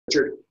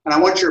and I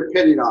want your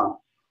opinion on.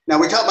 Now,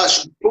 we talk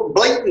about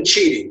blatant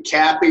cheating,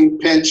 capping,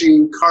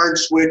 pinching, card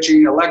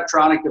switching,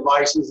 electronic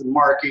devices and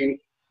marking,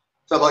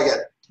 stuff like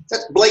that.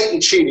 That's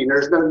blatant cheating.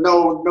 There's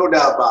no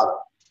doubt about it.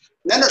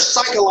 And then there's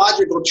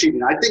psychological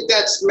cheating. I think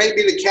that's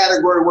maybe the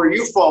category where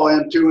you fall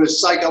into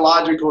is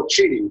psychological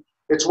cheating.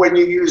 It's when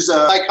you use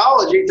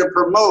psychology to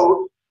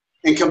promote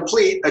and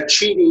complete a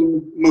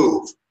cheating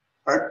move.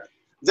 Right?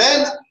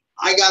 Then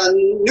I got a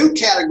new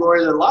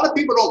category that a lot of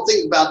people don't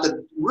think about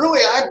that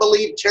really, I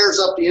believe, tears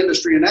up the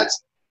industry, and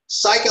that's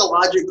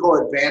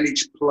psychological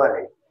advantage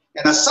play.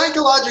 And a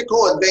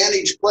psychological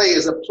advantage play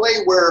is a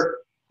play where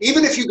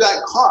even if you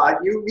got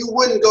caught, you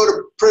wouldn't go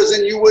to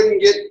prison, you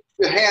wouldn't get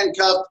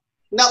handcuffed,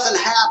 nothing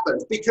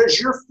happens because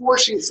you're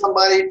forcing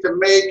somebody to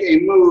make a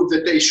move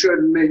that they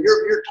shouldn't make.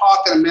 You're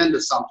talking them into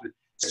something.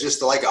 It's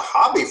just like a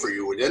hobby for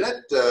you,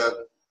 isn't it?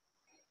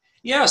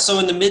 Yeah, so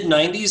in the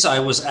mid-90s, I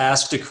was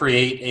asked to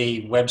create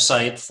a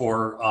website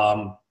for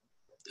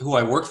who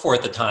I worked for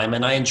at the time,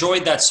 and I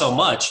enjoyed that so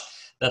much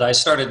that I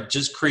started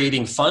just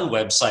creating fun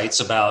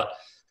websites about,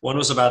 one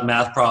was about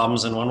math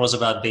problems, and one was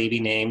about baby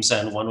names,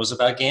 and one was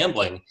about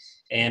gambling.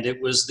 And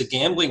it was the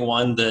gambling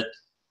one that,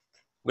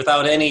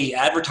 without any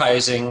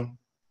advertising,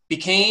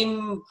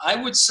 became, I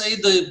would say,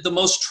 the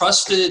most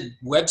trusted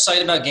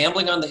website about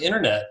gambling on the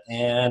internet.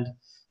 And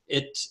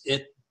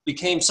it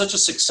became such a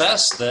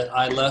success that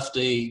I left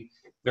a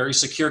very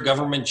secure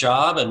government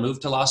job and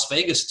moved to Las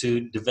Vegas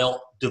to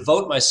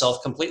devote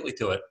myself completely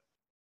to it.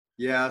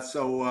 Yeah.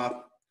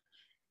 So,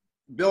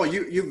 Bill,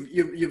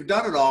 you've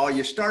done it all.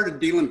 You started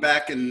dealing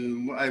back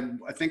in,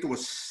 I think it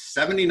was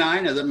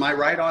 79. Am I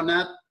right on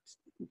that?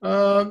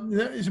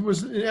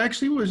 It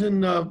actually was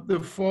in the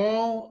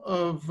fall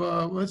of,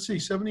 let's see,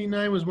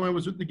 79 was when I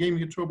was with the gaming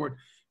control board.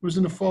 It was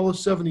in the fall of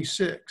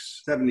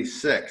 76.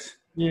 76.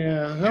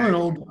 Yeah, I'm an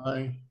old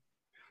guy.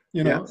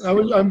 You know, Yes.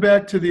 I'm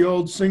back to the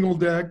old single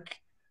deck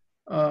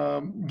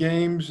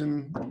games,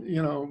 and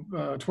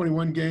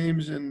 21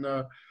 games, and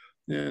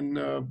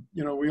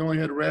we only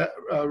had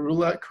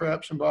roulette,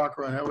 craps, and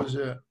baccarat. That was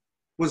it.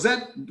 Was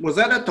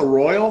that at the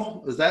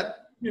Royal? Is that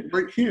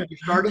where you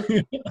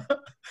started?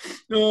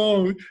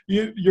 No,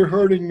 you're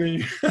hurting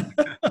me.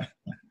 The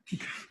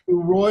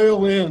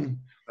Royal Inn.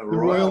 The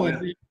Royal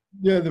Inn.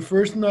 Yeah, the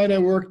first night I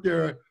worked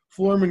there, a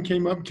floorman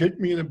came up, kicked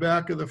me in the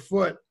back of the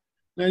foot.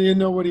 And I didn't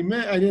know what he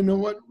meant. I didn't know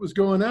what was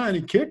going on.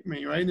 He kicked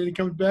me, right? And then he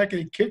comes back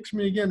and he kicks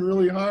me again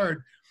really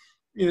hard.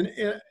 And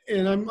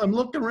I'm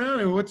looking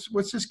around and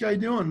what's this guy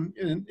doing?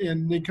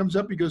 And he comes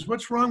up, he goes,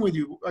 "What's wrong with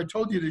you? I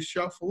told you to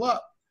shuffle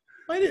up."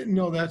 I didn't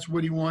know that's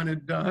what he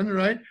wanted done,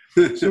 right?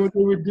 So what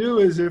they would do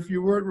is if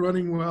you weren't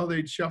running well,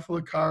 they'd shuffle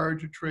a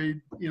card or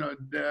trade,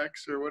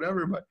 decks or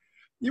whatever. But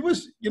it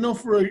was,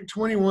 for a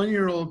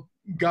 21-year-old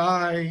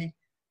guy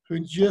who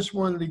just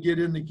wanted to get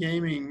into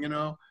gaming,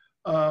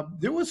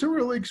 it was a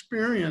real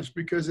experience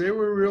because they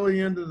were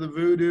really into the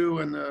voodoo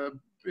and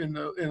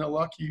the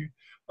lucky,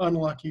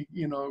 unlucky,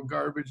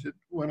 garbage that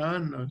went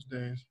on in those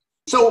days.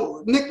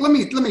 So, Nick, let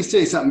me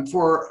say something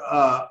before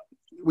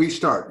we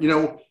start.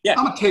 Yeah.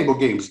 I'm a table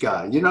games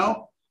guy, and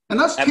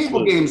us Absolutely.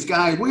 table games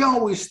guys, we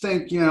always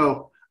think,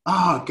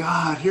 oh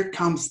God, here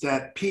comes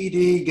that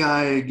PD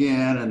guy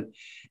again, and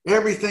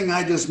everything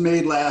I just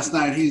made last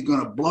night, he's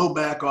going to blow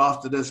back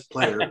off to this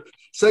player.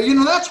 So,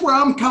 that's where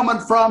I'm coming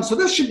from. So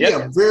this should be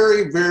a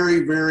very,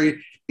 very,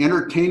 very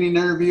entertaining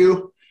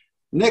interview.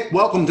 Nick,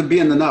 welcome to Be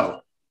in the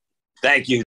Know. Thank you.